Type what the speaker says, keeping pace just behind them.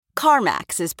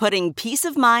CarMax is putting peace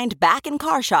of mind back in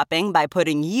car shopping by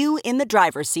putting you in the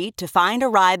driver's seat to find a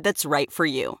ride that's right for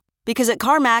you. Because at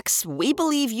CarMax, we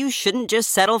believe you shouldn't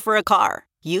just settle for a car.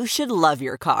 You should love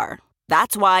your car.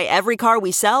 That's why every car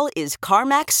we sell is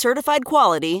CarMax certified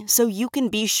quality, so you can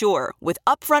be sure with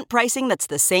upfront pricing that's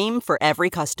the same for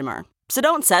every customer. So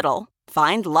don't settle.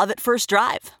 Find love at first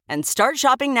drive and start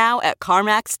shopping now at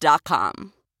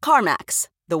CarMax.com. CarMax,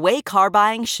 the way car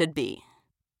buying should be.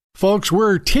 Folks,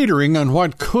 we're teetering on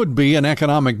what could be an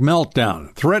economic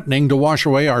meltdown, threatening to wash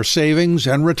away our savings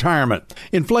and retirement.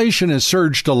 Inflation has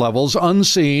surged to levels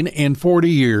unseen in 40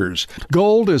 years.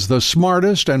 Gold is the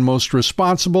smartest and most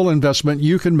responsible investment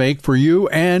you can make for you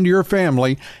and your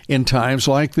family in times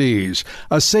like these.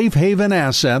 A safe haven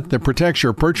asset that protects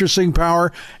your purchasing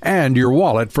power and your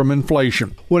wallet from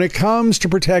inflation. When it comes to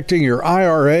protecting your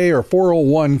IRA or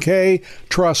 401k,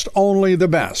 trust only the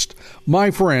best.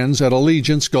 My friends at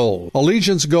Allegiance Gold.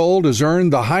 Allegiance Gold has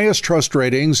earned the highest trust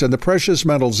ratings in the precious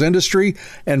metals industry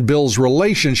and builds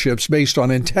relationships based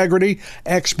on integrity,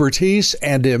 expertise,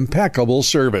 and impeccable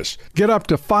service. Get up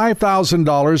to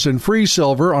 $5,000 in free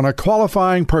silver on a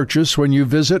qualifying purchase when you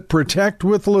visit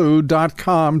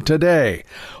protectwithlou.com today,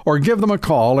 or give them a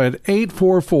call at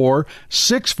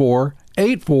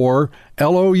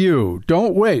 844-6484-LOU.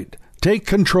 Don't wait. Take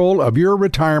control of your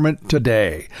retirement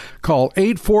today. Call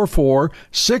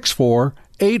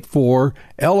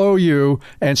 844-6484-LOU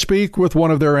and speak with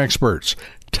one of their experts.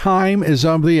 Time is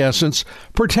of the essence.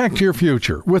 Protect your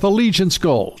future with Allegiance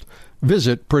Gold.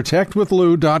 Visit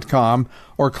protectwithlou.com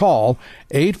or call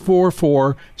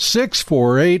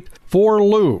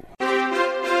 844-648-4LOU.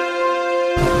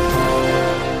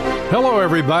 Hello,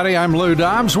 everybody. I'm Lou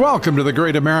Dobbs. Welcome to the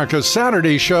Great America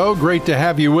Saturday Show. Great to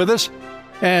have you with us.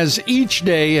 As each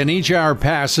day and each hour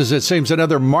passes, it seems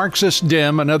another Marxist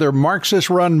dim, another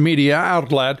Marxist-run media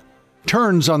outlet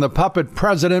turns on the puppet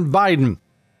President Biden.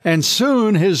 And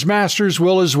soon his masters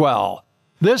will as well.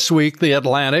 This week, The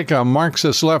Atlantic, a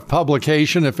Marxist-left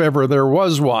publication, if ever there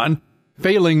was one,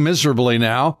 failing miserably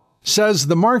now, says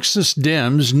the Marxist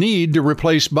Dems need to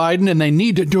replace Biden, and they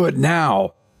need to do it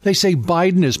now. They say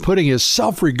Biden is putting his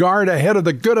self-regard ahead of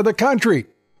the good of the country.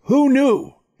 Who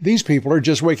knew? These people are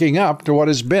just waking up to what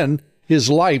has been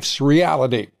his life's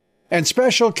reality. And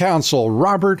special counsel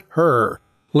Robert Hur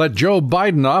let Joe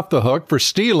Biden off the hook for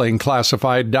stealing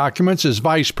classified documents as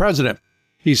vice president.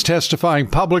 He's testifying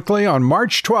publicly on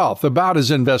March 12th about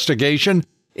his investigation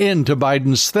into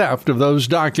Biden's theft of those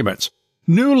documents.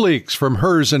 New leaks from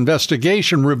Hur's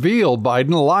investigation reveal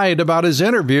Biden lied about his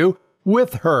interview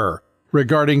with Hur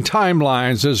regarding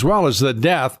timelines as well as the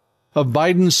death of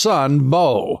Biden's son,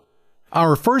 Beau.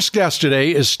 Our first guest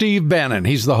today is Steve Bannon.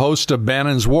 He's the host of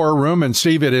Bannon's War Room. And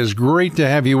Steve, it is great to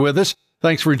have you with us.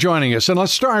 Thanks for joining us. And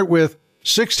let's start with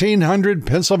 1600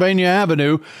 Pennsylvania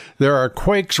Avenue. There are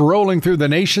quakes rolling through the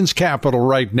nation's capital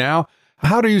right now.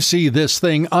 How do you see this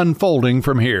thing unfolding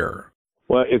from here?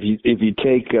 Well, if you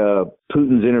take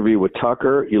Putin's interview with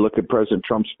Tucker, you look at President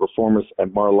Trump's performance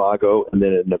at Mar-a-Lago and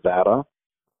then at Nevada,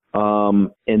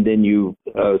 and then you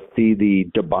see the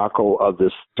debacle of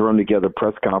this thrown together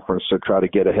press conference to try to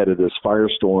get ahead of this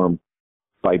firestorm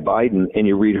by Biden, and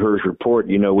you read Hur's report,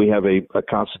 you know we have a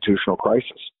constitutional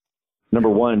crisis. Number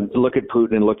one, look at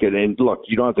Putin and look, you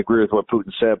don't have to agree with what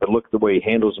Putin said, but look at the way he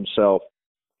handles himself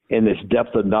and this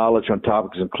depth of knowledge on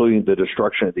topics, including the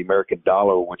destruction of the American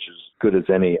dollar, which is good as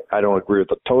any, I don't agree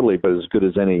with it totally, but as good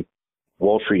as any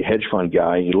Wall Street hedge fund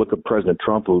guy. You look at President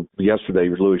Trump, who yesterday,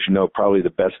 Louis, you know, probably the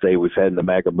best day we've had in the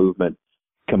MAGA movement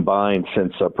combined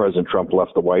since President Trump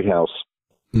left the White House.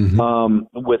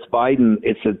 Mm-hmm. With Biden,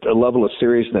 it's a level of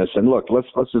seriousness. And look, let's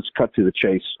just cut to the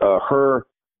chase. Hur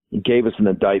gave us an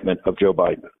indictment of Joe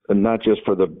Biden, and not just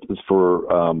for the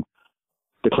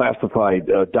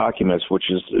classified documents, which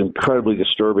is incredibly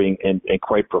disturbing and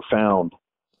quite profound.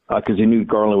 Because he knew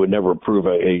Garland would never approve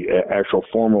a actual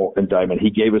formal indictment. He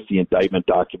gave us the indictment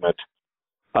document.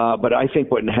 But I think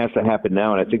what has to happen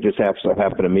now, and I think this has to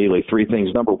happen immediately, three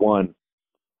things. Number one,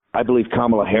 I believe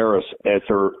Kamala Harris, as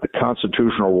her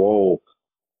constitutional role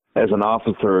as an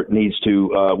officer, needs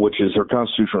to, which is her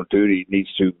constitutional duty,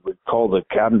 needs to call the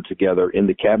cabinet together in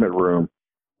the cabinet room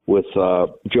with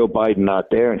Joe Biden not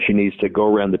there, and she needs to go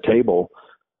around the table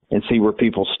and see where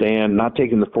people stand, not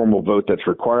taking the formal vote that's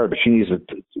required, but she needs to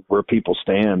where people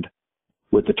stand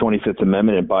with the 25th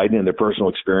Amendment and Biden and their personal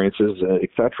experiences, et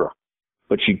cetera.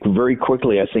 But she very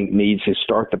quickly, I think, needs to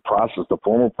start the process, the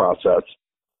formal process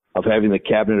of having the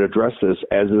cabinet address this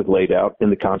as is laid out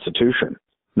in the Constitution.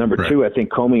 Number two, I think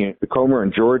Comer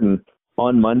and Jordan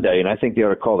on Monday, and I think they ought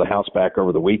to call the House back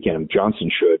over the weekend,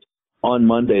 Johnson should. On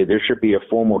Monday, there should be a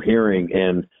formal hearing,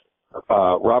 and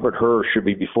Robert Hur should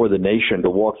be before the nation to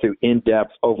walk through in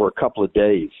depth over a couple of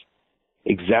days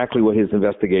exactly what his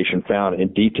investigation found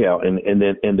in detail, and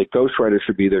the ghostwriter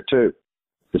should be there too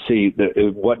to see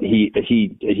what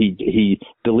he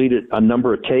deleted a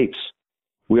number of tapes.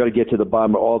 We ought to get to the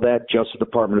bottom of all that. Justice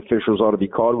Department officials ought to be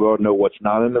called. We ought to know what's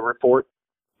not in the report,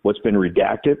 what's been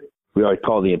redacted. We ought to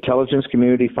call the intelligence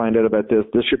community, find out about this.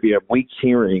 This should be a week's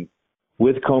hearing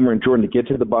with Comer and Jordan to get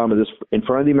to the bottom of this in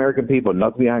front of the American people,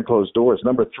 nothing behind closed doors.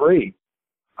 Number three,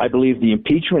 I believe the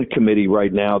impeachment committee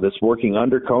right now that's working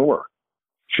under Comer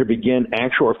should begin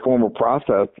actual formal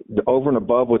process over and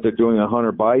above what they're doing on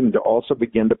Hunter Biden to also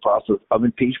begin the process of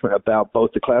impeachment about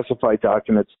both the classified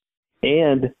documents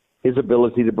and his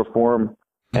ability to perform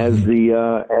as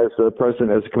the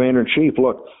president, as the commander in chief.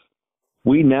 Look,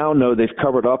 we now know they've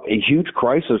covered up a huge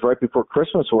crisis right before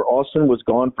Christmas where Austin was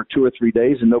gone for 2 or 3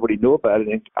 days and nobody knew about it.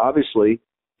 And obviously,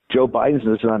 Joe Biden's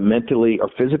is not mentally or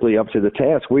physically up to the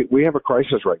task. We have a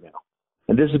crisis right now.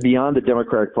 And this is beyond the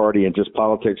Democratic Party and just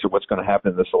politics or what's going to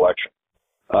happen in this election.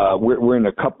 We're in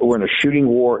a shooting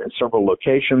war in several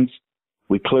locations.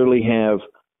 We clearly have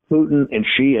Putin and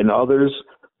Xi and others,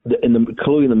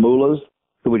 including the mullahs,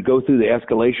 who would go through the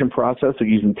escalation process of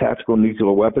using tactical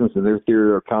nuclear weapons in their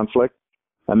theory of conflict.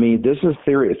 I mean, this is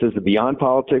serious. This is beyond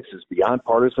politics. It's beyond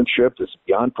partisanship. This is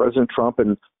beyond President Trump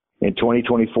in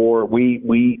 2024.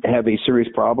 We have a serious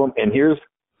problem. And here's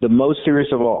the most serious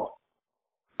of all.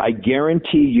 I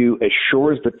guarantee you, as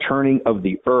sure as the turning of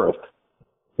the earth,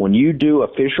 when you do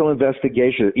official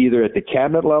investigation, either at the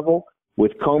cabinet level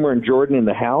with Comer and Jordan in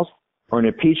the House or an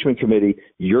impeachment committee,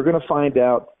 you're going to find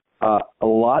out a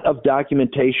lot of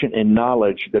documentation and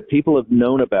knowledge that people have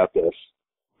known about this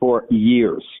for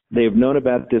years. They have known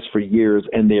about this for years,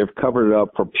 and they have covered it up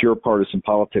for pure partisan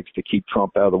politics to keep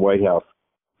Trump out of the White House.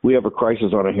 We have a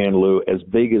crisis on our hand, Lou, as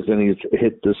big as any that's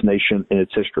hit this nation in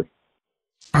its history.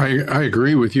 I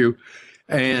agree with you.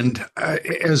 And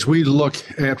as we look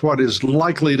at what is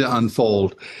likely to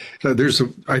unfold,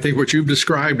 I think what you've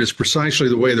described is precisely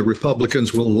the way the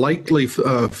Republicans will likely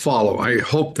follow. I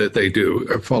hope that they do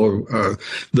follow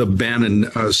the Bannon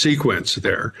sequence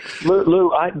there.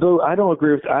 Lou, I don't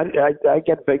agree with. I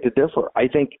get beg to differ. I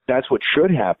think that's what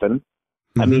should happen.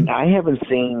 Mm-hmm. I mean, I haven't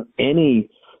seen any.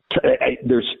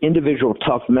 There's individual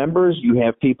tough members. You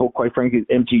have people, quite frankly,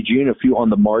 MTG and a few on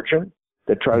the margin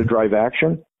that try to drive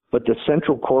action. But the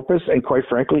central corpus, and quite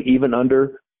frankly, even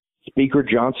under Speaker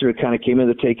Johnson, who kind of came in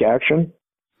to take action,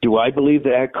 do I believe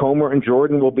that Comer and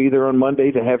Jordan will be there on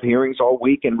Monday to have hearings all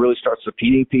week and really start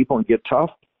subpoenaing people and get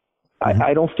tough? Mm-hmm.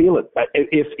 I don't feel it.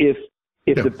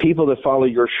 If the people that follow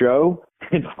your show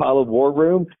and follow War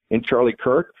Room and Charlie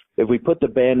Kirk, if we put the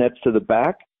bayonets to the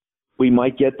back, we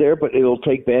might get there, but it'll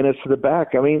take bayonets to the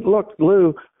back. I mean, look,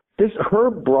 Lou,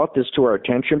 Herb brought this to our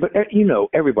attention, but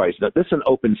everybody's know this is an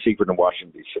open secret in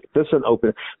Washington, D.C.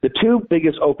 The two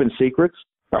biggest open secrets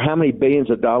are how many billions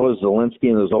of dollars Zelensky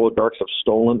and those oligarchs have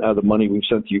stolen out of the money we've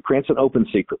sent to Ukraine. It's an open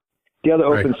secret. The other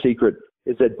open secret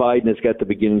is that Biden has got the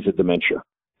beginnings of dementia.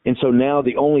 And so now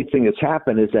the only thing that's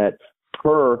happened is that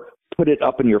Herb put it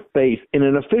up in your face in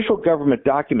an official government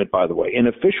document, by the way, an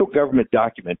official government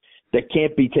document that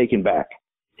can't be taken back.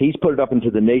 He's put it up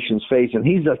into the nation's face, and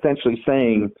he's essentially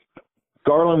saying,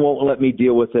 Garland won't let me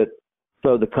deal with it,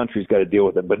 so the country's got to deal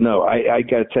with it. But no, I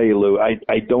got to tell you, Lou,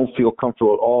 I don't feel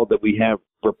comfortable at all that we have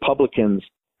Republicans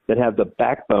that have the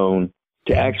backbone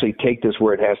to actually take this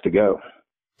where it has to go.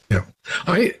 Yeah,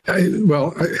 I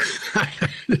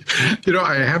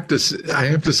have to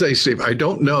say, Steve, I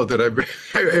don't know that I've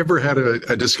ever had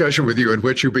a discussion with you in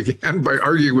which you began by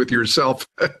arguing with yourself.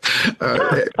 But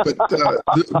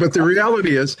the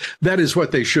reality is that is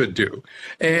what they should do.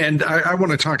 And I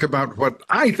want to talk about what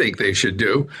I think they should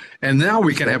do. And now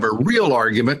we can have a real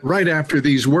argument right after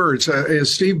these words.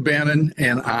 As Steve Bannon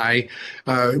and I,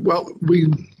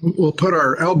 we'll put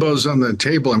our elbows on the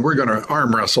table and we're going to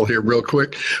arm wrestle here real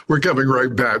quick. We're coming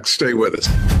right back. Stay with us.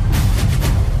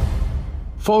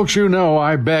 Folks,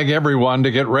 I beg everyone to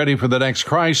get ready for the next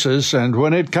crisis, and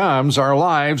when it comes, our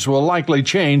lives will likely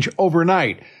change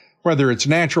overnight, whether it's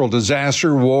natural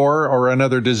disaster, war, or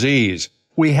another disease.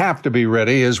 We have to be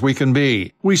ready as we can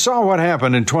be. We saw what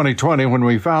happened in 2020 when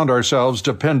we found ourselves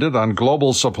dependent on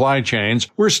global supply chains.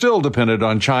 We're still dependent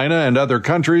on China and other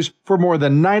countries for more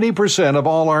than 90% of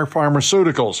all our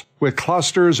pharmaceuticals. With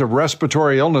clusters of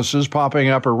respiratory illnesses popping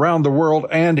up around the world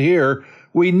and here,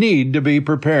 we need to be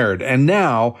prepared. And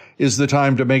now is the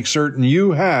time to make certain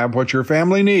you have what your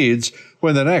family needs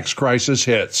when the next crisis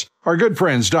hits. Our good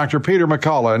friends, Dr. Peter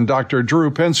McCullough and Dr. Drew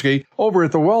Pinsky over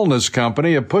at the Wellness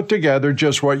Company have put together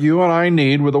just what you and I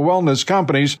need with the Wellness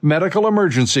Company's Medical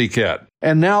Emergency Kit.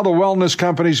 And now the Wellness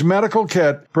Company's medical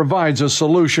kit provides a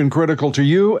solution critical to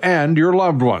you and your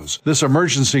loved ones. This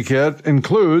emergency kit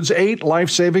includes 8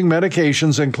 life-saving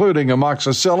medications, including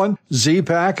amoxicillin,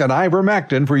 Z-Pak, and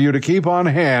ivermectin for you to keep on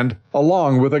hand,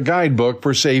 along with a guidebook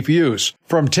for safe use.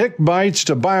 From tick bites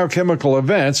to biochemical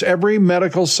events, every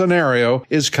medical scenario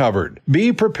is covered.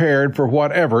 Be prepared for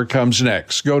whatever comes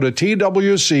next. Go to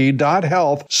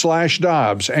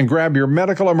twc.health/Dobbs and grab your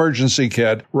medical emergency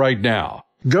kit right now.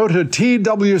 Go to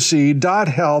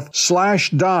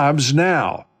twc.health/Dobbs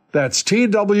now. That's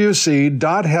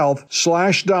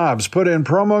twc.health/Dobbs. Put in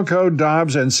promo code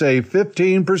Dobbs and save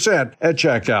 15% at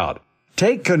checkout.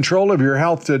 Take control of your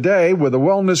health today with the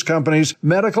Wellness Company's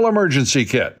medical emergency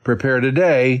kit. Prepare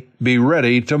today, be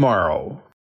ready tomorrow.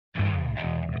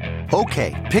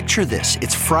 Okay, picture this.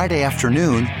 It's Friday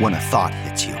afternoon when a thought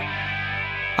hits you.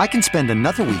 I can spend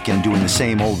another weekend doing the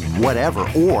same old whatever,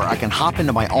 or I can hop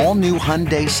into my all-new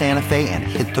Hyundai Santa Fe and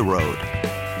hit the road.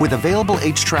 With available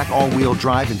H-Track all-wheel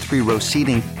drive and 3-row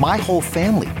seating, my whole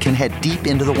family can head deep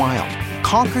into the wild.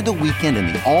 Conquer the weekend in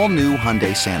the all-new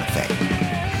Hyundai Santa Fe.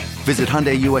 Visit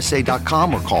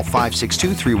HyundaiUSA.com or call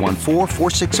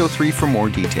 562-314-4603 for more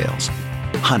details.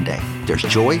 Hyundai, there's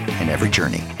joy in every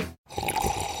journey.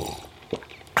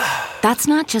 That's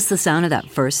not just the sound of that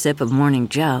first sip of Morning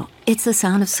Joe. It's the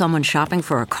sound of someone shopping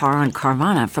for a car on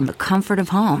Carvana from the comfort of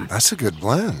home. That's a good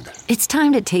blend. It's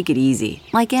time to take it easy,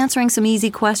 like answering some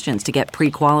easy questions to get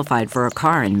pre-qualified for a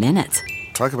car in minutes.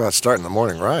 Talk about starting the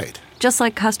morning right. Just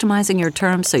like customizing your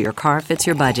terms so your car fits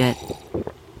your budget.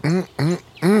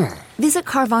 Visit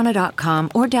Carvana.com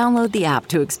or download the app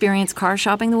to experience car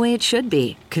shopping the way it should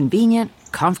be. Convenient,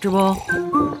 comfortable.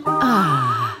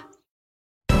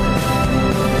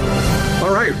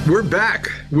 All right, we're back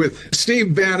with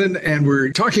Steve Bannon, and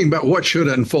we're talking about what should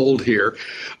unfold here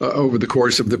over the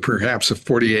course of the perhaps of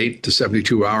 48 to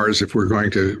 72 hours if we're going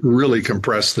to really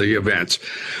compress the events.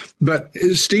 But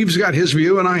Steve's got his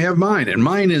view and I have mine. And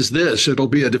mine is this. It'll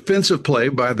be a defensive play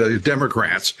by the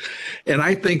Democrats. And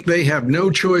I think they have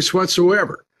no choice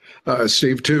whatsoever,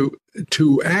 Steve, to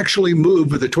actually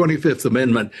move with the 25th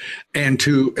Amendment and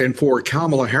for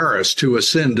Kamala Harris to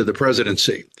ascend to the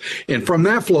presidency. And from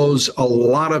that flows a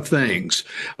lot of things.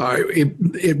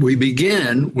 We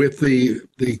begin with the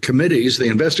committees, the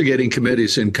investigating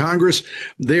committees in Congress.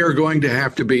 They are going to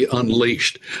have to be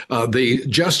unleashed. The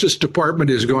Justice Department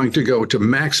is going to go to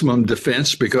maximum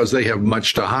defense because they have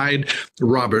much to hide.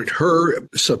 Robert Hur,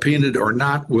 subpoenaed or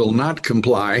not, will not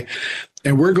comply.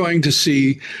 And we're going to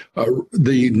see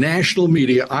the national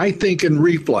media, I think, in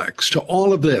reflex to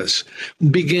all of this,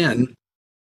 begin,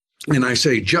 and I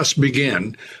say just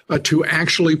begin, to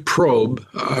actually probe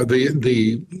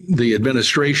the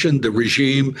administration, the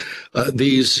regime,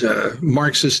 these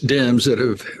Marxist Dems that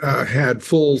have had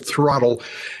full throttle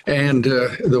and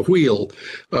the wheel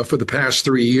for the past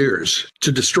 3 years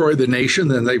to destroy the nation,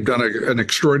 and they've done an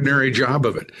extraordinary job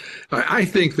of it. I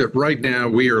think that right now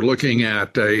we are looking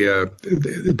at the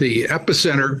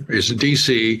epicenter is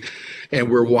D.C., and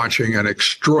we're watching an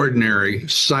extraordinary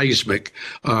seismic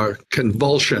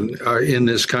convulsion in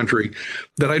this country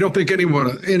that I don't think any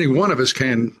one of us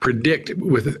can predict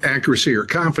with accuracy or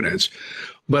confidence.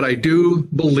 But I do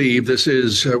believe this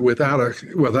is,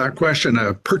 without question,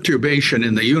 a perturbation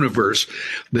in the universe.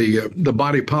 The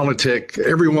body politic,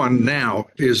 everyone now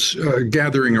is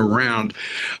gathering around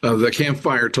the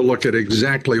campfire to look at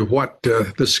exactly what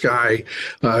the sky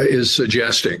is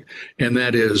suggesting. And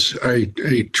that is a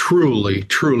truly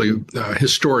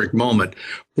historic moment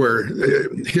where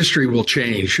history will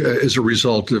change as a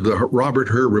result of the Robert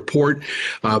Hur report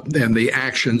and the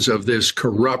actions of this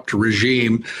corrupt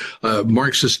regime,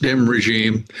 Marxist Dem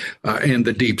regime, and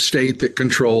the deep state that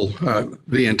control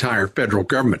the entire federal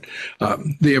government.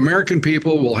 The American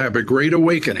people will have a great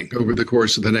awakening over the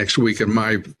course of the next week, in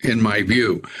my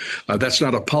view. That's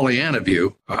not a Pollyanna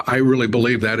view. I really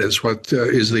believe that is what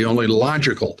is the only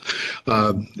logical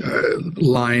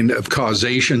line of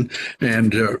causation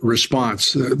and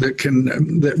response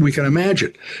that we can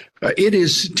imagine. It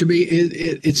is, to me,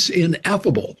 it's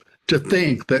ineffable to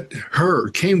think that Hur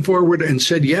came forward and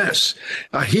said, yes,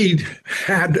 he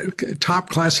had top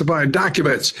classified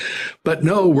documents, but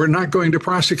no, we're not going to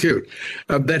prosecute.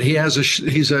 That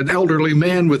he's an elderly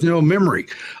man with no memory,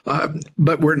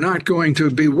 but we're not going to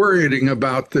be worrying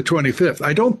about the 25th.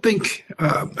 I don't think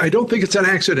it's an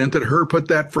accident that Hur put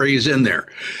that phrase in there,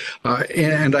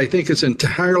 and I think it's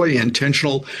entirely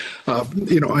intentional. A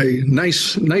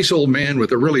nice old man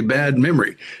with a really bad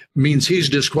memory means he's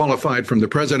disqualified from the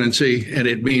presidency, and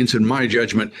it means, in my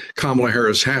judgment, Kamala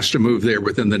Harris has to move there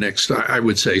within the next, I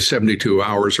would say, 72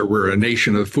 hours, or we're a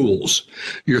nation of fools.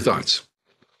 Your thoughts?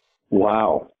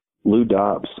 Wow, Lou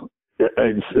Dobbs.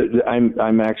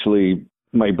 I'm actually,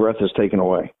 my breath is taken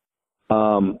away.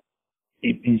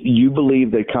 You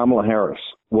believe that Kamala Harris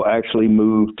will actually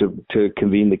move to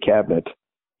convene the cabinet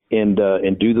and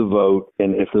do the vote,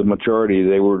 and if the majority,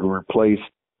 they would replace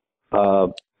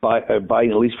Biden,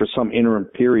 at least for some interim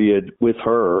period, with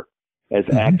her as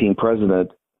acting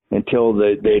president until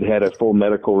they'd had a full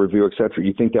medical review, et cetera.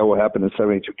 You think that will happen in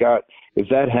 72? God, if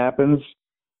that happens,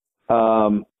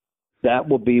 that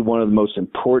will be one of the most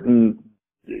important,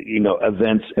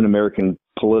 events in American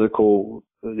political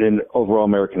and overall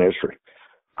American history.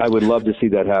 I would love to see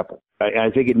that happen. I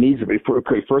think it needs to be.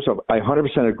 First off, I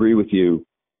 100% agree with you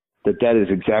that is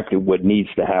exactly what needs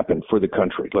to happen for the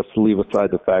country. Let's leave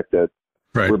aside the fact that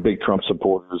we're big Trump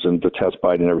supporters and detest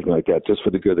Biden and everything like that, just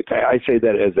for the good of the country. I say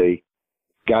that as a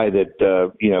guy that,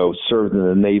 served in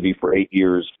the Navy for 8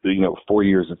 years, 4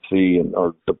 years at sea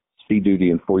or the sea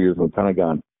duty and 4 years in the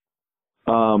Pentagon.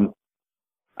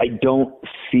 I don't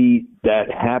see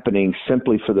that happening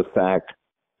simply for the fact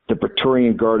the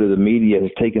Praetorian Guard of the media has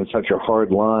taken such a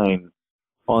hard line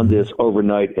on this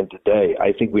overnight and today.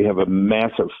 I think we have a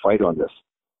massive fight on this.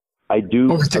 I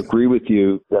do agree with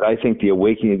you that I think the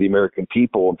awakening of the American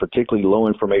people, and particularly low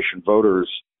information voters,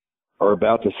 are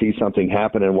about to see something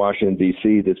happen in Washington,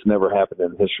 D.C. that's never happened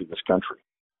in the history of this country.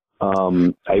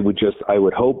 I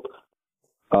would hope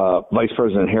Vice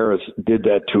President Harris did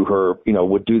that to her,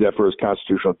 would do that for his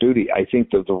constitutional duty. I think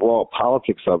that the raw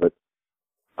politics of it,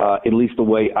 at least the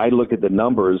way I look at the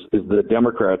numbers, is the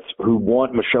Democrats who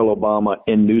want Michelle Obama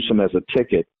and Newsom as a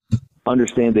ticket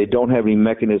understand they don't have any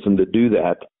mechanism to do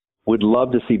that, would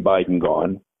love to see Biden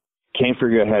gone, can't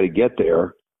figure out how to get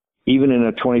there. Even in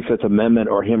a 25th Amendment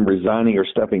or him resigning or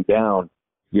stepping down,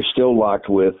 you're still locked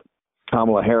with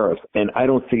Kamala Harris. And I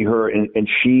don't see her, and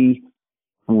she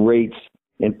rates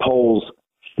in polls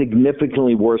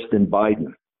significantly worse than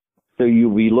Biden. So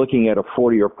you'll be looking at a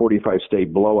 40 or 45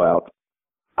 state blowout.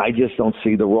 I just don't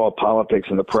see the raw politics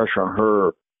and the pressure on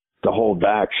her to hold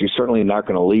back. She's certainly not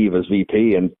going to leave as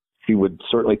VP, and she would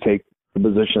certainly take the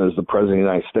position as the president of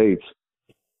the United States.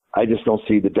 I just don't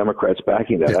see the Democrats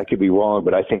backing that. I could be wrong,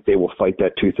 but I think they will fight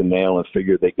that tooth and nail and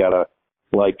figure they gotta,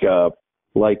 like the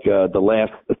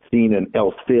last scene in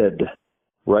El Cid,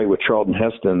 right, with Charlton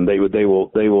Heston. They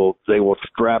will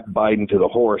strap Biden to the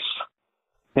horse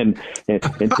and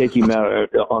take him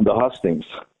out on the hustings.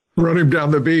 Run him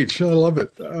down the beach. I love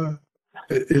it.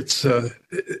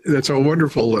 That's a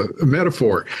wonderful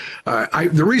metaphor.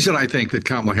 The reason I think that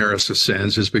Kamala Harris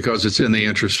ascends is because it's in the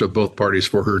interest of both parties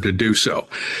for her to do so.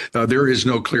 There is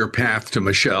no clear path to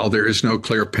Michelle. There is no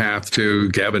clear path to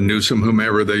Gavin Newsom,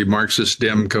 whomever the Marxist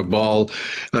Dem cabal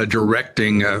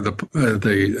directing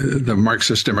the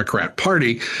Marxist Democrat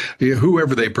Party,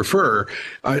 whoever they prefer,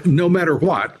 no matter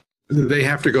what. They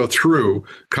have to go through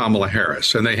Kamala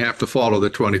Harris, and they have to follow the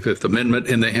 25th Amendment,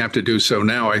 and they have to do so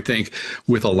now, I think,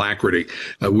 with alacrity.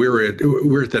 We're at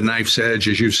the knife's edge,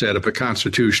 as you said, of a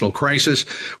constitutional crisis.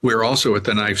 We're also at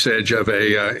the knife's edge of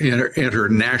a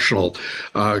international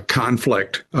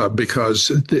conflict because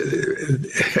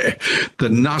the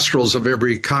nostrils of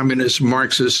every communist,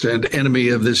 Marxist, and enemy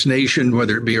of this nation,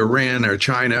 whether it be Iran or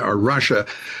China or Russia,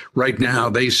 right now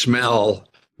they smell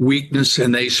weakness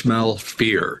and they smell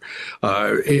fear.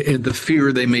 In the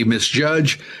fear, they may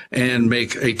misjudge and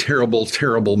make a terrible,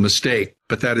 terrible mistake.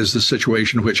 But that is the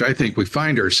situation in which I think we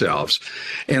find ourselves.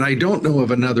 And I don't know of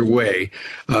another way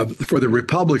for the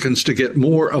Republicans to get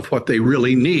more of what they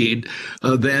really need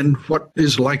than what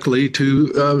is likely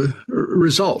to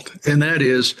result. And that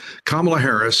is Kamala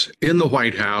Harris in the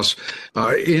White House,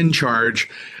 in charge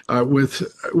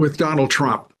with Donald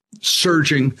Trump,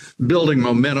 surging, building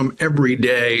momentum every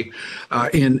day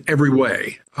in every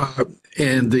way.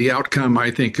 And the outcome, I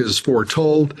think, is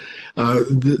foretold. I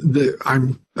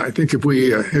think if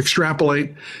we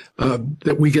extrapolate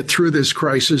that we get through this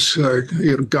crisis,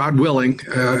 God willing,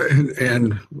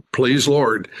 and please,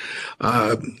 Lord,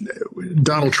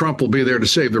 Donald Trump will be there to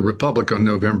save the Republic on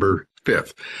November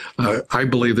 5th. I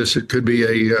believe it could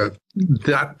be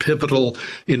that pivotal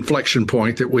inflection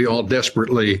point that we all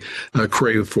desperately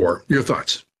crave for. Your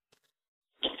thoughts?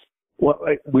 Well,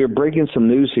 we're breaking some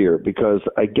news here because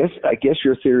I guess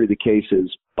your theory of the case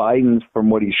is Biden, from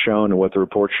what he's shown and what the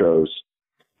report shows,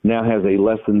 now has a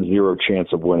less than zero chance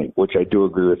of winning, which I do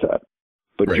agree with that.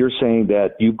 But right. You're saying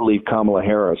that you believe Kamala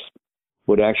Harris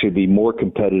would actually be more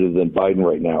competitive than Biden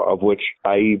right now, of which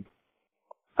I'd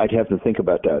have to think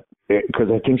about that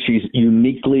because I think she's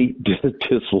uniquely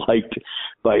disliked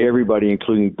by everybody,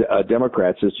 including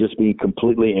Democrats, as just being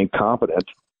completely incompetent.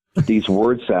 These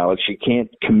word salads, she can't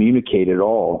communicate at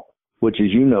all, which,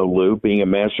 as you know, Lou, being a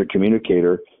master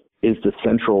communicator, is the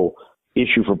central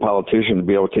issue for politicians to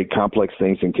be able to take complex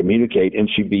things and communicate. And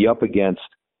she'd be up against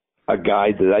a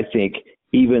guy that I think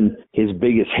even his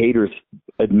biggest haters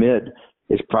admit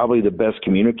is probably the best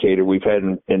communicator we've had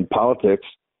in politics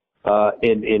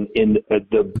in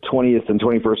the 20th and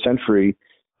 21st century.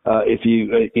 If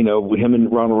him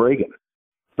and Ronald Reagan.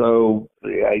 So,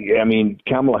 I mean,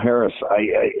 Kamala Harris,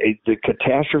 the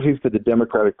catastrophe for the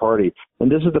Democratic Party,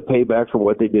 and this is the payback for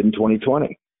what they did in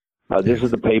 2020. This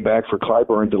is the payback for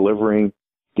Clyburn delivering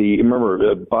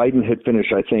remember, Biden had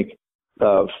finished, I think,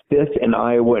 5th in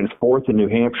Iowa and 4th in New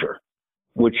Hampshire,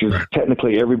 which is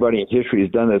technically everybody in history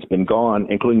has done that's been gone,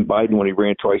 including Biden when he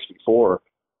ran twice before.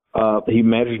 He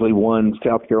magically won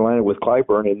South Carolina with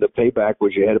Clyburn, and the payback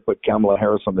was you had to put Kamala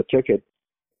Harris on the ticket.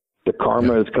 The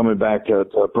karma is coming back to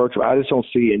approach. I just don't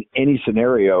see in any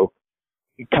scenario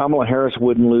Kamala Harris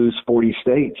wouldn't lose 40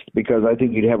 states, because I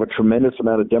think you'd have a tremendous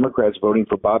amount of Democrats voting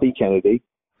for Bobby Kennedy.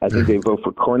 I think they vote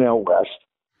for Cornel West.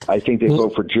 I think they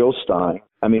vote for Jill Stein.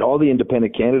 I mean, all the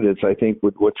independent candidates, I think,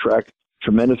 would attract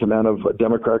tremendous amount of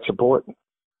Democratic support.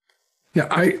 Yeah,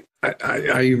 I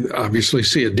obviously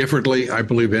see it differently. I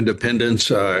believe independents,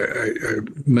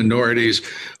 minorities,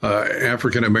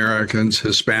 African Americans,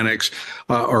 Hispanics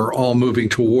are all moving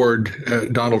toward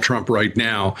Donald Trump right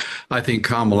now. I think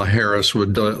Kamala Harris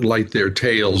would light their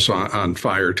tails on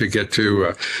fire to get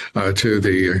to their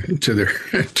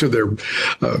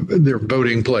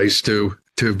voting place to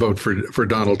vote for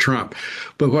Donald Trump.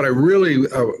 But what I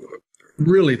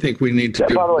really think we need to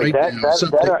do right now.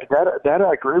 That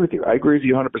I agree with you. I agree with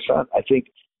you 100%. I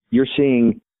think you're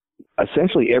seeing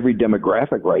essentially every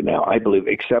demographic right now, I believe,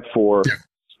 except for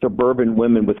suburban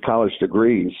women with college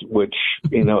degrees, which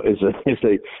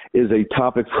is a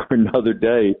topic for another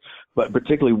day. But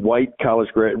particularly white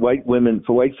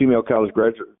female college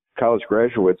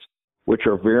graduates, which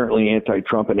are virulently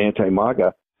anti-Trump and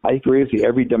anti-MAGA. I agree with you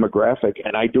every demographic,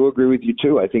 and I do agree with you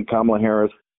too. I think Kamala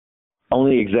Harris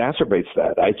only exacerbates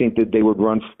that. I think that they would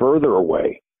run further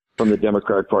away from the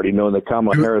Democratic Party, knowing that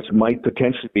Kamala Harris might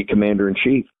potentially be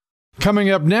commander-in-chief. Coming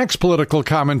up next, political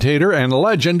commentator and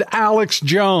legend Alex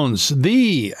Jones,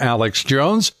 the Alex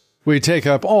Jones. We take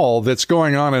up all that's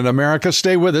going on in America.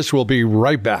 Stay with us. We'll be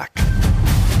right back.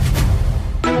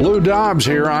 Lou Dobbs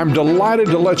here. I'm delighted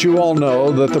to let you all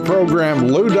know that the program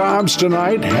Lou Dobbs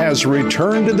Tonight has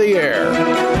returned to the air.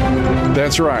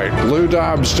 That's right. Lou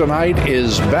Dobbs Tonight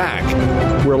is back.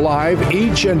 We're live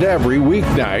each and every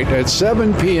weeknight at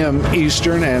 7 p.m.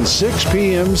 Eastern and 6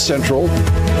 p.m. Central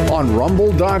on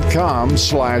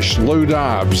rumble.com/Lou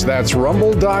Dobbs. That's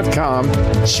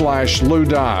rumble.com/Lou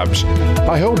Dobbs.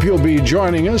 I hope you'll be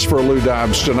joining us for Lou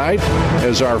Dobbs Tonight,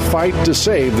 as our fight to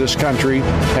save this country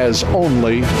has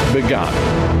only begun.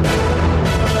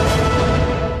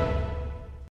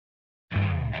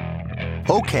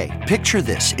 Okay, picture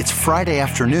this. It's Friday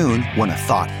afternoon when a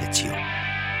thought hits you.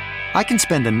 I can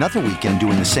spend another weekend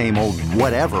doing the same old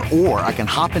whatever, or I can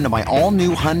hop into my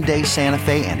all-new Hyundai Santa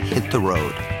Fe and hit the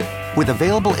road. With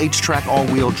available H-Track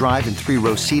all-wheel drive and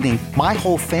 3-row seating, my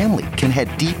whole family can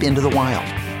head deep into the wild.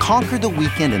 Conquer the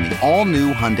weekend in the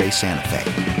all-new Hyundai Santa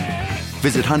Fe.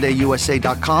 Visit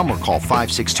HyundaiUSA.com or call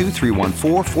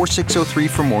 562-314-4603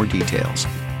 for more details.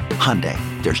 Hyundai,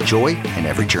 there's joy in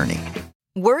every journey.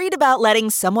 Worried about letting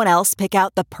someone else pick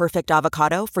out the perfect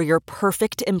avocado for your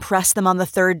perfect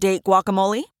impress-them-on-the-third-date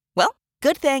guacamole? Well,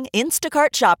 good thing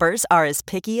Instacart shoppers are as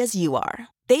picky as you are.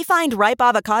 They find ripe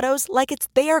avocados like it's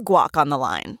their guac on the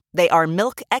line. They are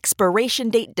milk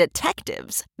expiration date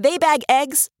detectives. They bag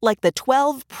eggs like the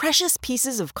 12 precious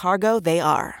pieces of cargo they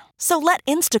are. So let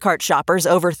Instacart shoppers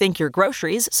overthink your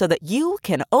groceries so that you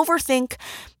can overthink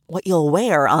what you'll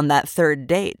wear on that third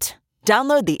date.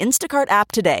 Download the Instacart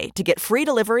app today to get free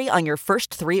delivery on your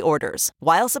first 3 orders,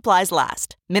 while supplies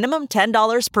last. Minimum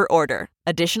 $10 per order.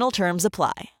 Additional terms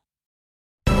apply.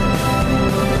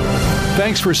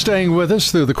 Thanks for staying with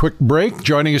us through the quick break.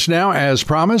 Joining us now, as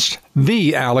promised,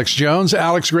 the Alex Jones.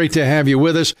 Alex, great to have you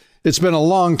with us. It's been a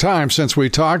long time since we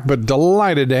talked, but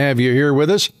delighted to have you here with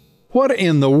us. What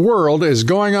in the world is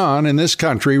going on in this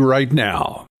country right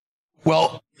now?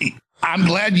 Well, I'm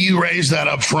glad you raised that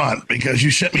up front, because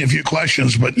you sent me a few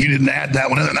questions, but you didn't add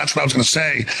that one in. And that's what I was going to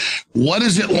say. What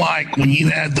is it like when you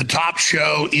had the top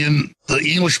show in the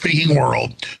English-speaking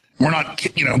world? We're not,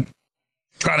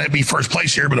 trying to be first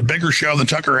place here, but a bigger show than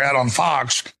Tucker had on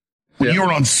Fox. When you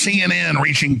were on CNN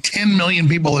reaching 10 million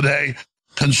people a day,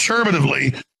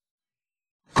 conservatively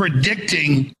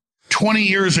predicting 20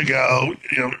 years ago,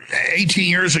 18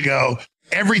 years ago,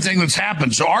 everything that's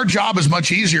happened. So our job is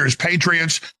much easier as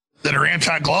patriots, that are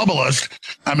anti-globalist.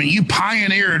 I mean, you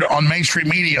pioneered on mainstream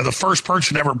media, the first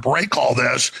person to ever break all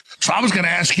this. So I was going to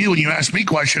ask you, when you asked me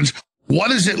questions,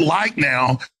 what is it like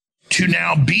now to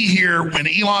now be here when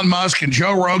Elon Musk and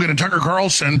Joe Rogan and Tucker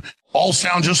Carlson all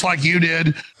sound just like you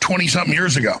did 20-something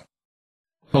years ago?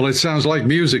 Well, it sounds like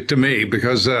music to me,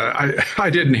 because I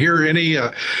didn't hear any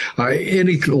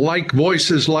like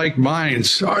voices like mine.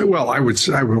 I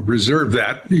will reserve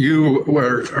that. You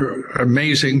were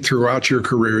amazing throughout your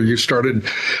career. You started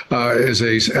as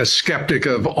a skeptic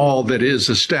of all that is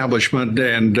establishment,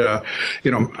 and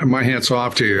my hat's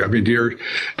off to you. I mean,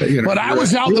 But I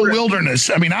was out in the wilderness.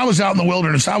 I mean, I was out in the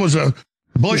wilderness. I was a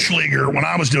bush leaguer when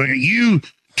I was doing it. You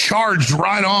charged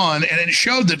right on, and it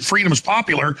showed that freedom is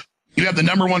popular. You have the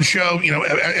number one show,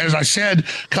 as I said,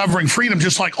 covering freedom,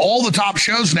 just like all the top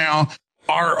shows now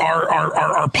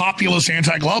are populist,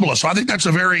 anti-globalist. So I think that's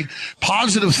a very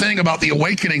positive thing about the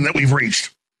awakening that we've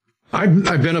reached.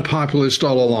 I've been a populist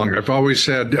all along. I've always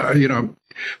said,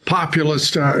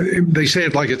 populist, they say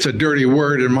it like it's a dirty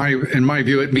word. In my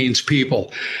view, it means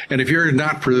people. And if you're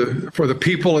not for the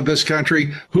people of this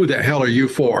country, who the hell are you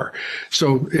for?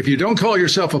 So if you don't call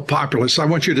yourself a populist, I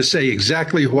want you to say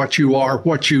exactly what you are,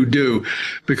 what you do,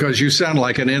 because you sound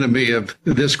like an enemy of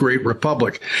this great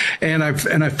republic. And I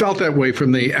felt that way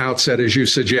from the outset, as you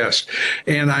suggest.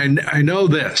 And I know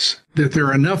this, that there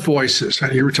are enough voices.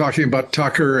 You were talking about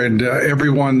Tucker and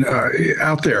everyone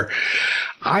out there.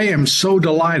 I am so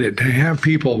delighted to have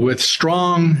people with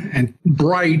strong and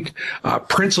bright,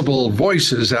 principled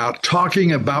voices out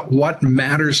talking about what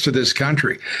matters to this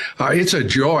country. It's a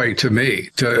joy to me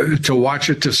to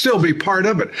watch it, to still be part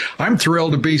of it. I'm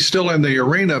thrilled to be still in the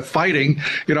arena fighting.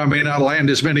 I may not land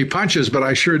as many punches, but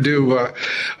I sure do.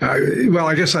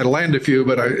 I guess I land a few,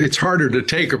 but it's harder to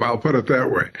take them. I'll put it that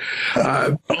way.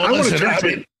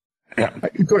 Yeah.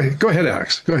 Go ahead,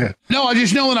 Alex. Go ahead. No, I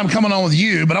just know that I'm coming on with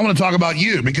you, but I want to talk about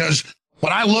you, because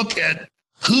when I look at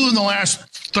who in the last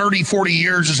 30, 40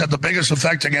 years has had the biggest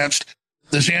effect against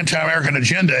this anti-American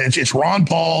agenda, it's Ron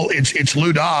Paul, it's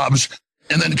Lou Dobbs,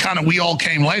 and then kind of we all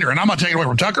came later. And I'm not taking away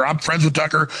from Tucker. I'm friends with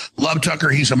Tucker, love Tucker.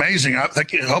 He's amazing. I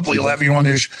think hopefully he'll have you on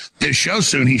his show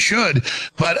soon. He should.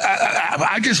 But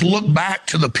I just look back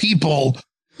to the people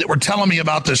that were telling me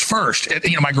about this first.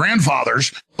 My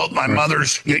grandfathers, both my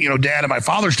mother's, dad and my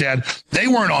father's dad, they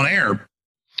weren't on air,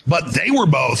 but they were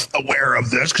both aware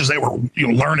of this because they were,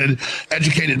 learned,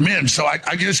 educated men. So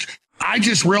I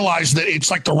just realized that it's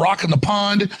like the rock in the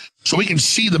pond, so we can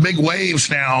see the big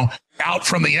waves now out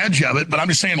from the edge of it. But I'm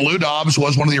just saying Lou Dobbs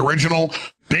was one of the original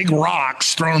big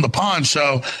rocks thrown in the pond.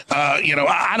 So,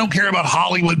 I don't care about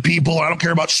Hollywood people. I don't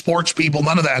care about sports people,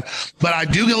 none of that. But I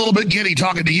do get a little bit giddy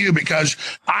talking to you, because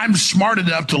I'm smart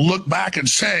enough to look back and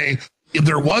say, if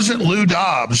there wasn't Lou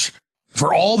Dobbs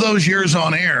for all those years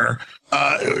on air,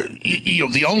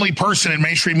 the only person in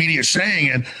mainstream media saying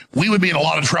it, we would be in a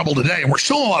lot of trouble today. And we're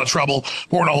still in a lot of trouble.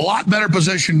 We're in a lot better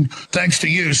position thanks to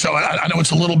you. So I know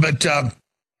it's a little bit of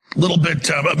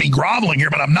me groveling here,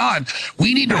 but I'm not.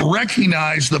 We need to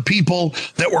recognize the people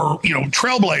that were,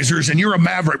 trailblazers, and you're a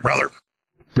maverick, brother.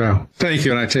 Well, thank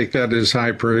you, and I take that as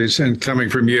high praise. And coming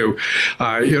from you,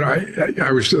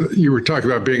 you were talking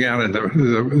about being out in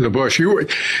the bush. You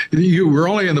were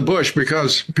only in the bush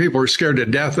because people were scared to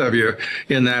death of you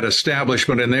in that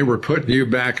establishment, and they were putting you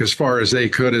back as far as they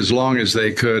could, as long as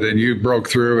they could, and you broke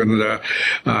through. And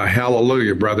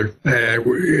hallelujah, brother!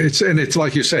 It's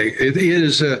like you say,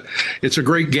 it's a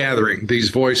great gathering.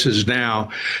 These voices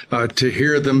now, to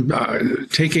hear them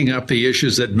taking up the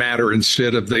issues that matter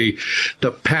instead of the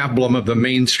pablum of the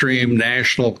mainstream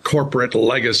national corporate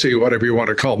legacy, whatever you want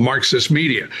to call Marxist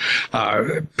media.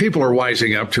 People are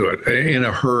wising up to it in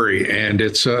a hurry, and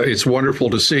it's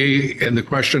wonderful to see. And the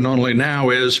question only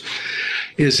now is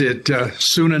it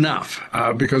soon enough?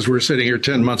 Because we're sitting here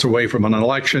 10 months away from an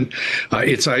election.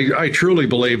 I truly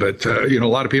believe it. A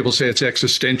lot of people say it's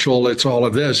existential. It's all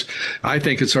of this. I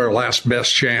think it's our last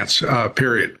best chance,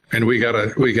 period. And we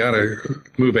gotta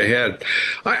move ahead.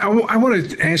 I want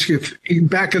to ask you,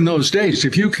 back in those days,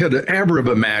 if you could ever have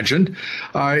imagined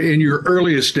in your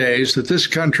earliest days that this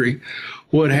country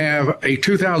would have a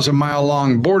 2,000-mile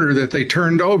long border that they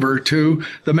turned over to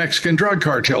the Mexican drug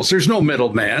cartels. There's no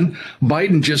middleman.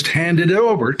 Biden just handed it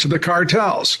over to the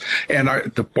cartels. And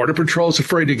the Border Patrol's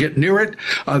afraid to get near it.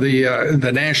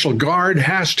 The National Guard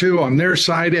has to, on their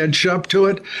side, edge up to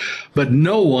it. But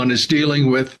no one is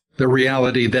dealing with the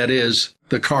reality that is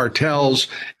the cartels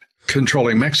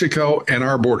controlling Mexico and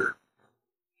our border.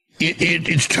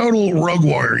 It's total rogue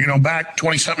warrior. Back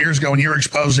 20-something years ago when you were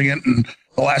exposing it, and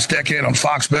the last decade on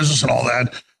Fox Business and all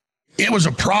that, it was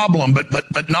a problem,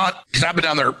 but not, because I've been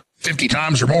down there 50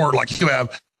 times or more like you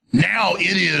have, Now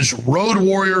it is Road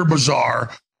Warrior Bazaar.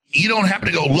 You don't have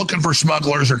to go looking for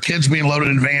smugglers or kids being loaded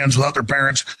in vans without their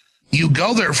parents. You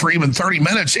go there for even 30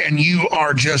 minutes and you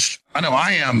are just,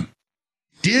 I am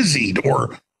dizzied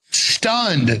or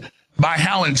stunned by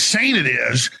how insane it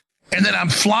is. And then I'm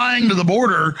flying to the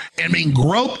border and being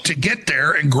groped to get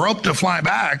there and groped to fly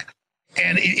back.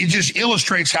 And it just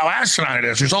illustrates how asinine it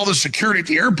is. There's all this security at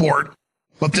the airport,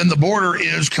 but then the border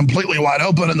is completely wide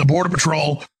open, and the Border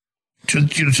Patrol, to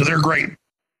their great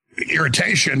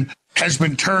irritation, has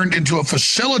been turned into a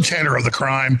facilitator of the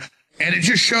crime. And it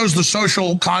just shows the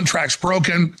social contracts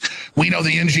broken. We know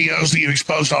the NGOs that you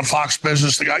exposed on Fox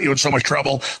Business that got you in so much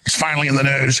trouble, it's finally in the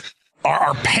news,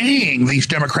 are paying these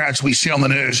Democrats we see on the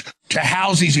news to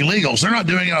house these illegals. They're not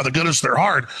doing it out of the goodness of their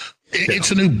heart.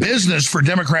 It's a new business for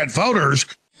Democrat voters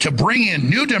to bring in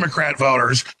new Democrat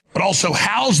voters, but also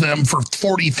house them for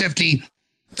 $40,000,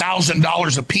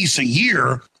 $50,000 a piece a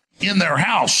year in their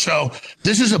house. So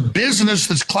this is a business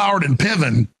that's Cloward and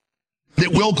Piven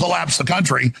that will collapse the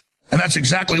country. And that's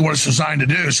exactly what it's designed to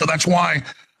do. So that's why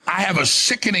I have a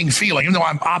sickening feeling. Even though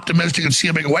I'm optimistic and see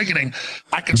a big awakening,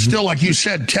 I can still, like you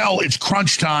said, tell it's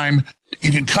crunch time.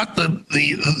 You can cut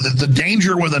the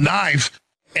danger with a knife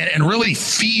and really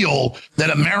feel that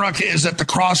America is at the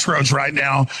crossroads right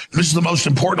now. This is the most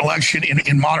important election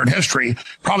in modern history,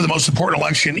 probably the most important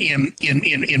election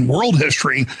in world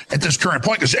history at this current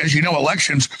point. Because as you know,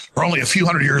 elections are only a few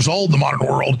hundred years old in the modern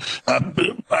world.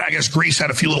 I guess Greece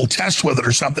had a few little tests with it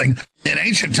or something in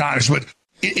ancient times, but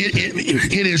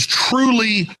it is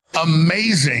truly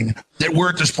amazing that we're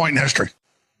at this point in history.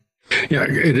 Yeah,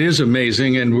 it is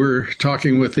amazing. And we're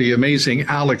talking with the amazing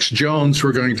Alex Jones.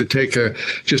 We're going to take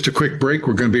just a quick break.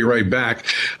 We're going to be right back.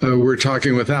 We're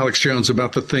talking with Alex Jones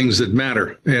about the things that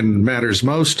matter, and matters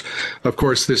most, of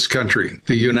course, this country,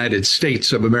 the United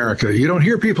States of America. You don't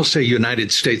hear people say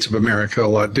United States of America a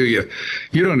lot, do you?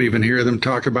 You don't even hear them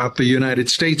talk about the United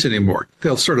States anymore.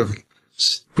 They'll sort of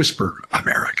whisper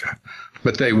America,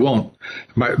 but they won't.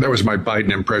 That was my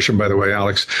Biden impression, by the way,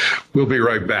 Alex. We'll be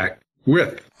right back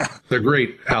with the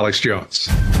great Alex Jones.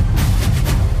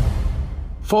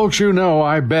 Folks, you know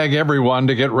I beg everyone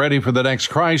to get ready for the next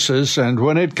crisis, and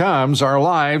when it comes, our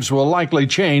lives will likely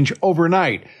change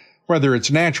overnight, whether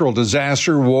it's natural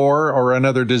disaster, war, or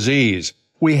another disease.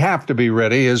 We have to be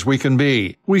ready as we can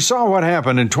be. We saw what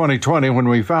happened in 2020 when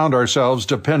we found ourselves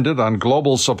dependent on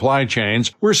global supply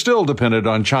chains. We're still dependent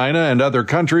on China and other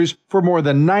countries for more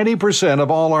than 90% of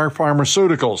all our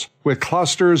pharmaceuticals. With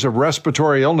clusters of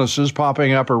respiratory illnesses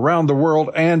popping up around the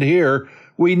world and here,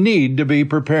 we need to be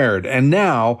prepared. And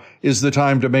now is the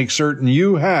time to make certain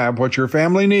you have what your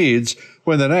family needs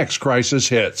when the next crisis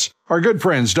hits. Our good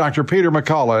friends, Dr. Peter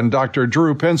McCullough and Dr.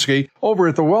 Drew Pinsky over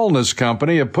at the Wellness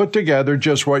Company have put together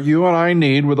just what you and I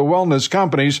need with the Wellness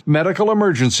Company's Medical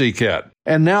Emergency Kit.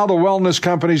 And now the Wellness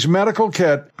Company's medical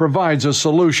kit provides a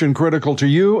solution critical to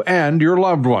you and your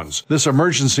loved ones. This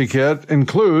emergency kit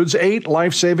includes 8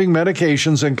 life-saving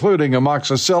medications, including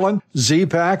amoxicillin,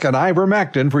 Z-Pak, and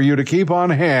ivermectin for you to keep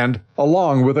on hand,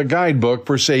 along with a guidebook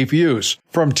for safe use.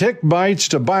 From tick bites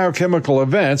to biochemical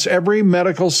events, every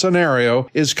medical scenario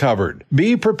is covered.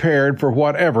 Be prepared for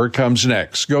whatever comes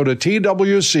next. Go to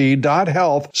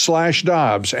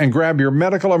twc.health/Dobbs and grab your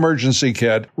medical emergency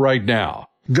kit right now.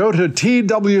 Go to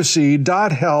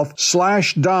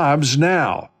twc.health/Dobbs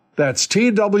now. That's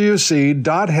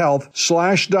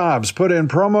twc.health/Dobbs. Put in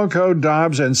promo code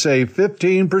Dobbs and save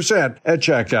 15% at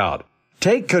checkout.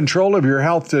 Take control of your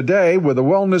health today with the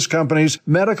Wellness Company's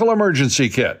Medical Emergency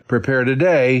Kit. Prepare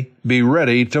today, be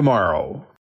ready tomorrow.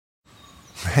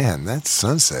 Man, that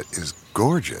sunset is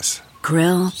gorgeous.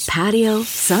 Grill, patio,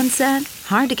 sunset.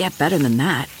 Hard to get better than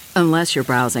that. Unless you're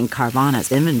browsing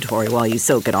Carvana's inventory while you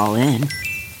soak it all in.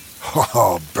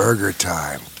 Oh, burger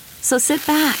time. So sit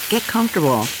back, get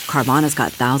comfortable. Carvana's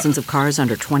got thousands of cars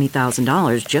under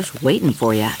 $20,000 just waiting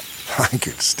for you. I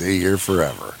could stay here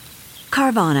forever.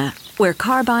 Carvana, where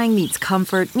car buying meets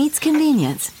comfort, meets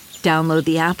convenience. Download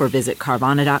the app or visit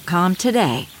Carvana.com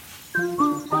today.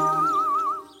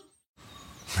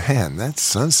 Man, that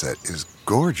sunset is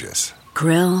gorgeous.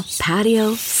 Grill,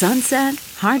 patio, sunset.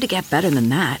 Hard to get better than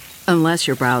that. Unless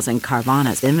you're browsing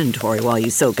Carvana's inventory while you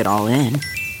soak it all in.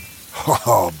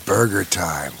 Oh, burger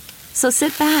time. So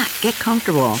sit back, get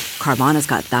comfortable. Carvana's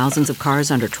got thousands of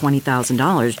cars under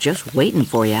 $20,000 just waiting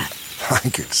for you. I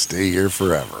could stay here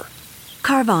forever.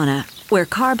 Carvana, where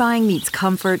car buying meets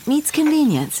comfort, meets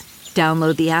convenience.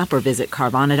 Download the app or visit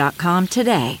Carvana.com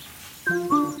today.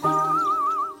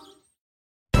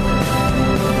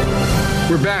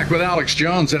 We're back with Alex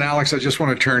Jones. And Alex, I just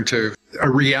want to turn to a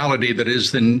reality that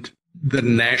is the the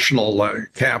national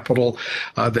capital,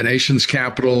 the nation's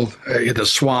capital, the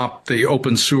swamp, the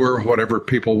open sewer, whatever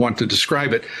people want to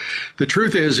describe it. The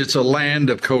truth is it's a land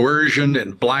of coercion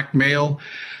and blackmail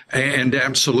and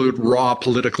absolute raw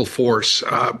political force.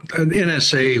 An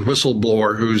NSA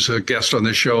whistleblower who's a guest on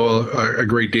the show a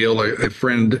great deal, a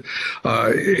friend,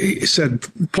 he said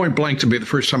point blank to me the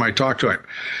first time I talked to him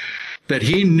that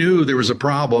he knew there was a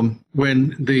problem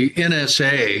when the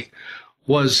NSA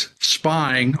was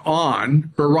spying on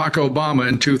Barack Obama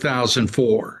in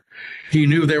 2004. He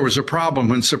knew there was a problem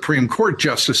when Supreme Court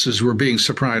justices were being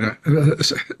surveilled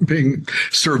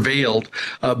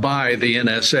by the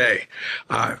NSA.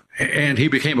 And he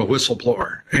became a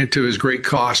whistleblower, and to his great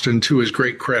cost and to his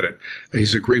great credit.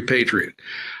 He's a great patriot.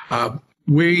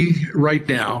 We right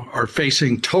now are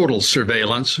facing total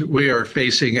surveillance. We are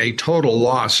facing a total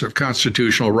loss of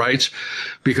constitutional rights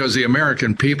because the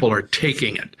American people are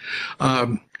taking it.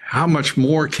 How much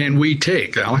more can we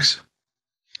take, Alex?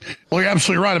 Well, you're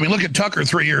absolutely right. I mean, look at Tucker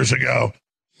 3 years ago.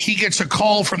 He gets a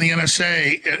call from the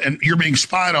NSA and you're being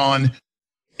spied on.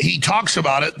 He talks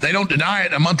about it. They don't deny it.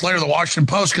 And a month later, the Washington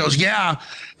Post goes, yeah,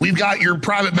 we've got your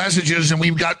private messages and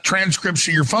we've got transcripts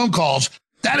of your phone calls.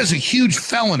 That is a huge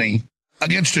felony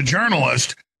against a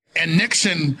journalist. And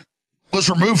Nixon was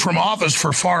removed from office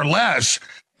for far less.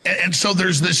 And so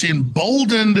there's this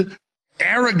emboldened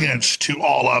arrogance to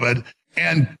all of it.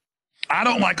 And I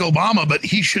don't like Obama, but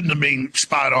he shouldn't have been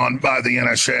spied on by the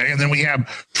NSA. And then we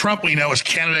have Trump, we know as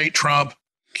candidate Trump,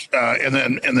 and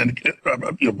then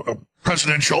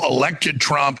presidential elected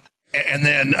Trump, and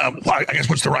then I guess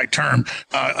what's the right term?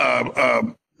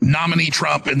 Nominee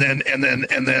Trump, and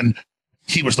then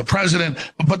he was the president.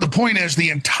 But the point is, the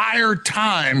entire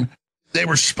time they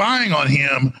were spying on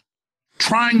him,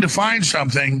 trying to find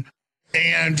something,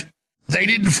 and they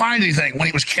didn't find anything when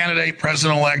he was candidate,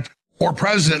 president-elect, or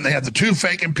president. They had the two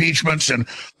fake impeachments and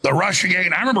the Russiagate.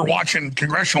 And I remember watching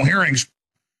congressional hearings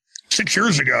 6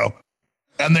 years ago,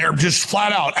 and they're just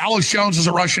flat out, Alex Jones is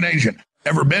a Russian agent.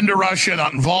 Never been to Russia,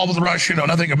 not involved with Russia, know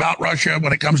nothing about Russia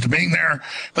when it comes to being there.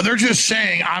 But they're just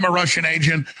saying, I'm a Russian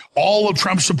agent. All of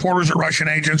Trump's supporters are Russian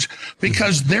agents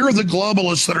because they're the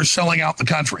globalists that are selling out the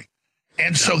country.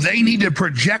 And so they need to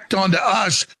project onto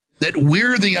us that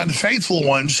we're the unfaithful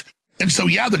ones. And so,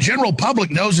 yeah, the general public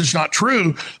knows it's not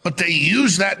true, but they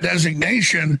use that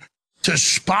designation to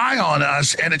spy on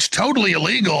us, and it's totally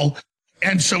illegal.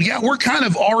 And so, yeah, we're kind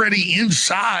of already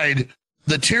inside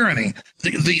the tyranny.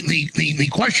 The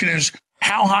question is,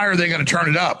 how high are they going to turn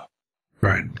it up?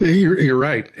 Right. You're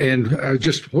right. And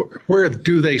just where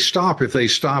do they stop if they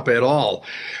stop at all?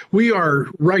 We are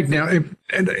right now,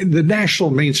 and the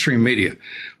national mainstream media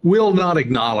will not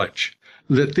acknowledge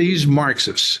that these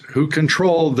Marxists who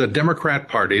control the Democrat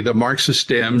Party, the Marxist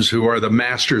Dems, who are the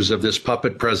masters of this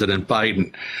puppet President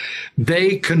Biden,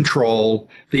 they control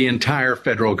the entire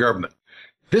federal government.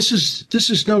 This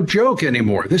is no joke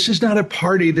anymore. This is not a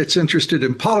party that's interested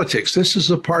in politics. This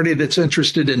is a party that's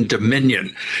interested in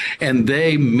dominion, and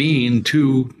they mean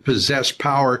to possess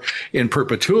power in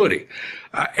perpetuity.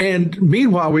 And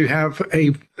meanwhile, we have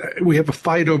a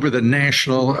fight over the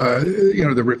national,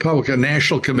 the Republican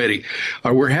National Committee.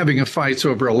 We're having fights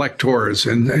over electors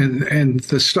and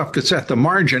the stuff that's at the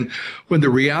margin, when the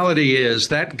reality is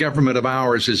that government of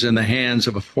ours is in the hands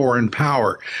of a foreign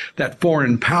power. That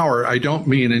foreign power, I don't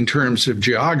mean in terms of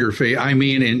geography. I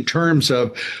mean in terms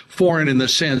of foreign in the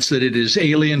sense that it is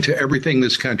alien to everything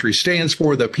this country stands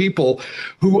for. The people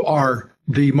who are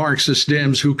the Marxist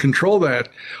Dems who control that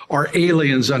are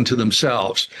aliens unto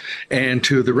themselves and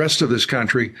to the rest of this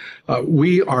country.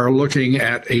 We are looking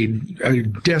at a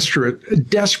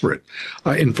desperate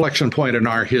inflection point in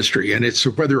our history. And it's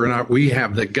whether or not we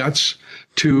have the guts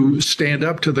to stand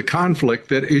up to the conflict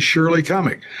that is surely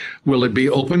coming. Will it be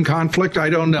open conflict? I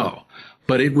don't know.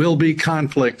 But it will be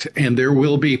conflict, and there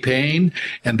will be pain,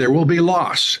 and there will be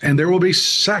loss, and there will be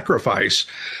sacrifice,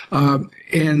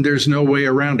 and there's no way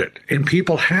around it. And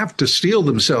people have to steel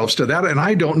themselves to that, and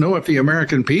I don't know if the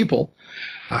American people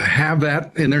have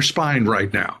that in their spine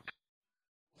right now.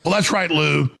 Well, that's right,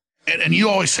 Lou. And you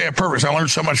always say it perfect. I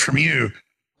learned so much from you.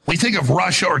 We think of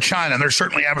Russia or China, and there's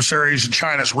certainly adversaries, and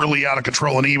China's really out of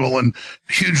control and evil and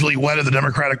hugely wedded the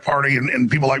Democratic Party and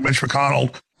people like Mitch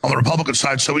McConnell on the Republican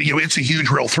side. So, it's a huge,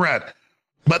 real threat.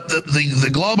 But the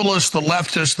globalists, the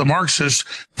leftists, the Marxists,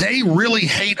 they really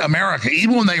hate America.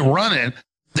 Even when they run it,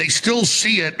 they still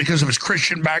see it because of its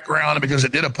Christian background and because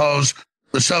it did oppose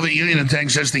the Soviet Union and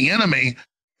things as the enemy.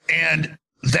 And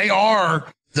they are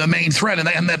the main threat.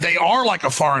 And that they are like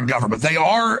a foreign government. They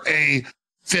are a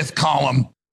fifth column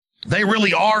They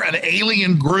really are an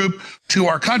alien group to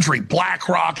our country.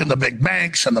 BlackRock and the big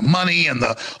banks and the money and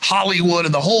the Hollywood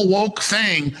and the whole woke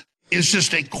thing is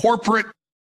just a corporate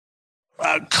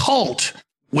cult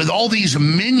with all these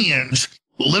minions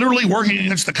literally working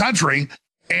against the country.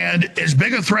 And as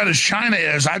big a threat as China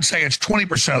is, I'd say it's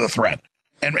 20% of the threat.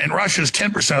 And Russia is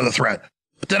 10% of the threat.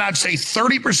 But then I'd say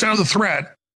 30% of the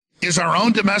threat is our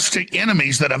own domestic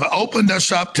enemies that have opened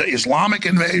us up to Islamic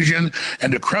invasion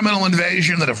and to criminal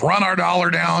invasion, that have run our dollar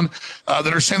down,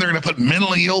 that are saying they're going to put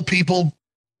mentally ill people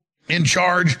in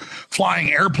charge,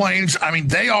 flying airplanes. I mean,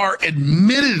 they are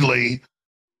admittedly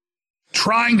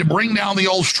trying to bring down the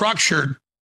old structure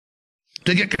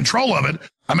to get control of it.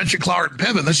 I mentioned Cloward and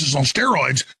Piven. This is on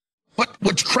steroids.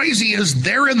 What's crazy is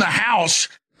they're in the house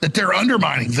that they're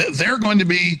undermining. They're going to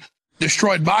be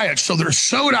destroyed by it. So they're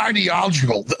so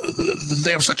ideological.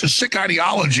 They have such a sick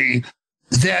ideology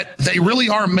that they really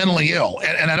are mentally ill.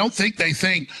 And I don't think they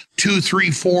think 2, 3,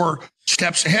 4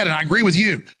 steps ahead. And I agree with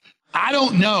you. I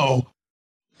don't know,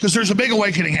 because there's a big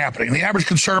awakening happening. The average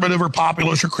conservative or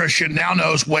populist or Christian now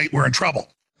knows, wait, we're in trouble.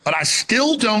 But I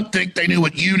still don't think they knew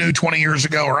what you knew 20 years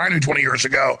ago, or I knew 20 years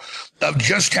ago, of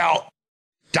just how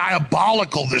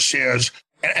diabolical this is.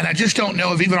 And I just don't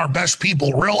know if even our best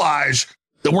people realize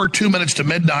that we're 2 minutes to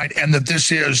midnight, and that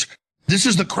this is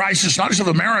the crisis, not just of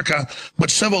America, but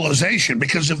civilization.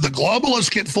 Because if the globalists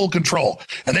get full control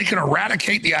and they can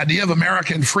eradicate the idea of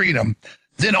American freedom,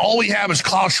 then all we have is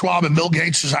Klaus Schwab and Bill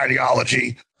Gates'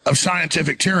 ideology of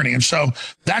scientific tyranny. And so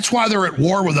that's why they're at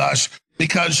war with us,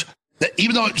 because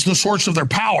even though it's the source of their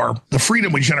power, the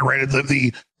freedom we generated,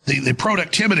 the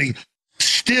productivity,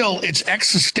 still it's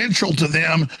existential to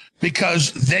them,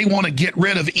 because they want to get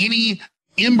rid of any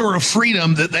ember of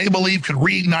freedom that they believe could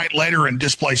reignite later and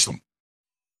displace them.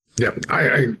 Yeah,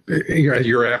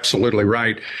 you're absolutely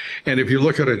right. And if you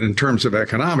look at it in terms of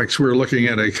economics, we're looking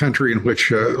at a country in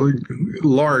which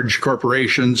large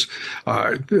corporations,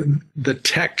 the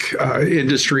tech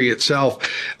industry itself,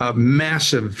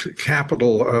 massive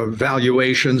capital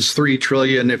valuations, $3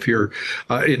 trillion. If you're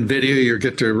NVIDIA, you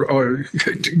get to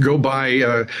go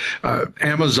buy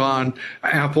Amazon,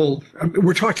 Apple.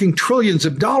 We're talking trillions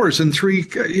of dollars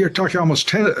you're talking almost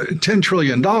 $10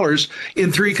 trillion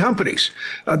in 3 companies.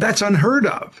 That's unheard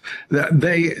of.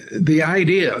 The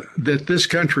idea that this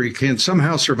country can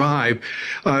somehow survive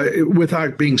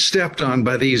without being stepped on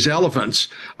by these elephants.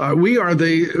 We are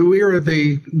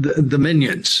the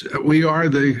minions. We are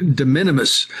the de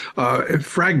minimis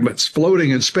fragments floating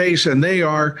in space, and they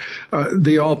are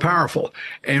the all powerful.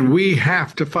 And we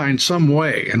have to find some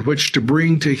way in which to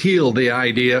bring to heel the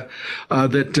idea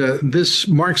that this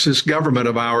Marxist government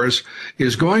of ours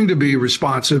is going to be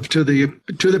responsive to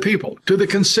the people, to the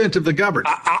consent of the governed.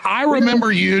 I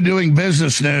remember you doing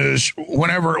business news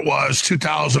whenever it was,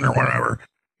 2000 or whatever,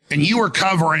 and you were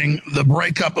covering the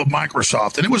breakup of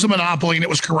Microsoft, and it was a monopoly and it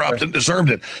was corrupt and deserved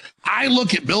it. I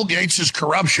look at Bill Gates'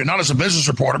 corruption, not as a business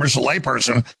reporter, but as a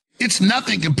layperson. It's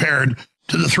nothing compared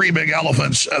to the 3 big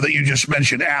elephants that you just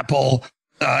mentioned, Apple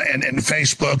and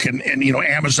Facebook and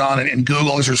Amazon and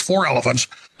Google. There's 4 elephants.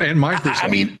 And Microsoft. I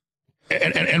mean,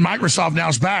 and Microsoft now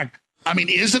is back. I mean,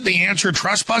 isn't the answer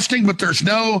trust busting? But there's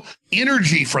no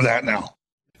energy for that now.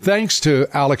 Thanks to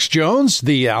Alex Jones,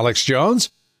 the Alex Jones.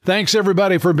 Thanks,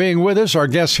 everybody, for being with us. Our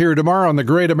guest here tomorrow on the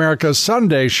Great America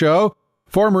Sunday Show,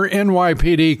 former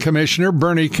NYPD Commissioner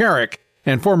Bernie Kerik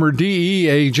and former DEA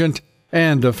agent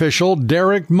and official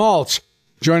Derek Maltz.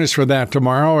 Join us for that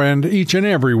tomorrow and each and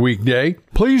every weekday.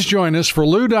 Please join us for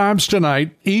Lou Dobbs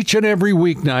Tonight each and every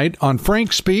weeknight on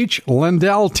Frank Speech,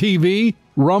 Lindell TV,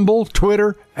 Rumble,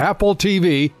 Twitter, Apple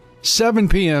TV, 7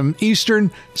 p.m.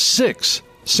 Eastern, 6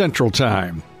 Central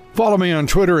Time. Follow me on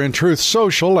Twitter and Truth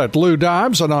Social at Lou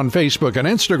Dobbs, and on Facebook and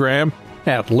Instagram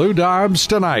at Lou Dobbs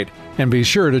Tonight. And be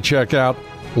sure to check out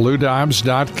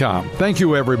LouDobbs.com. Thank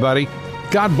you, everybody.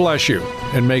 God bless you,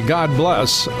 and may God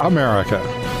bless America.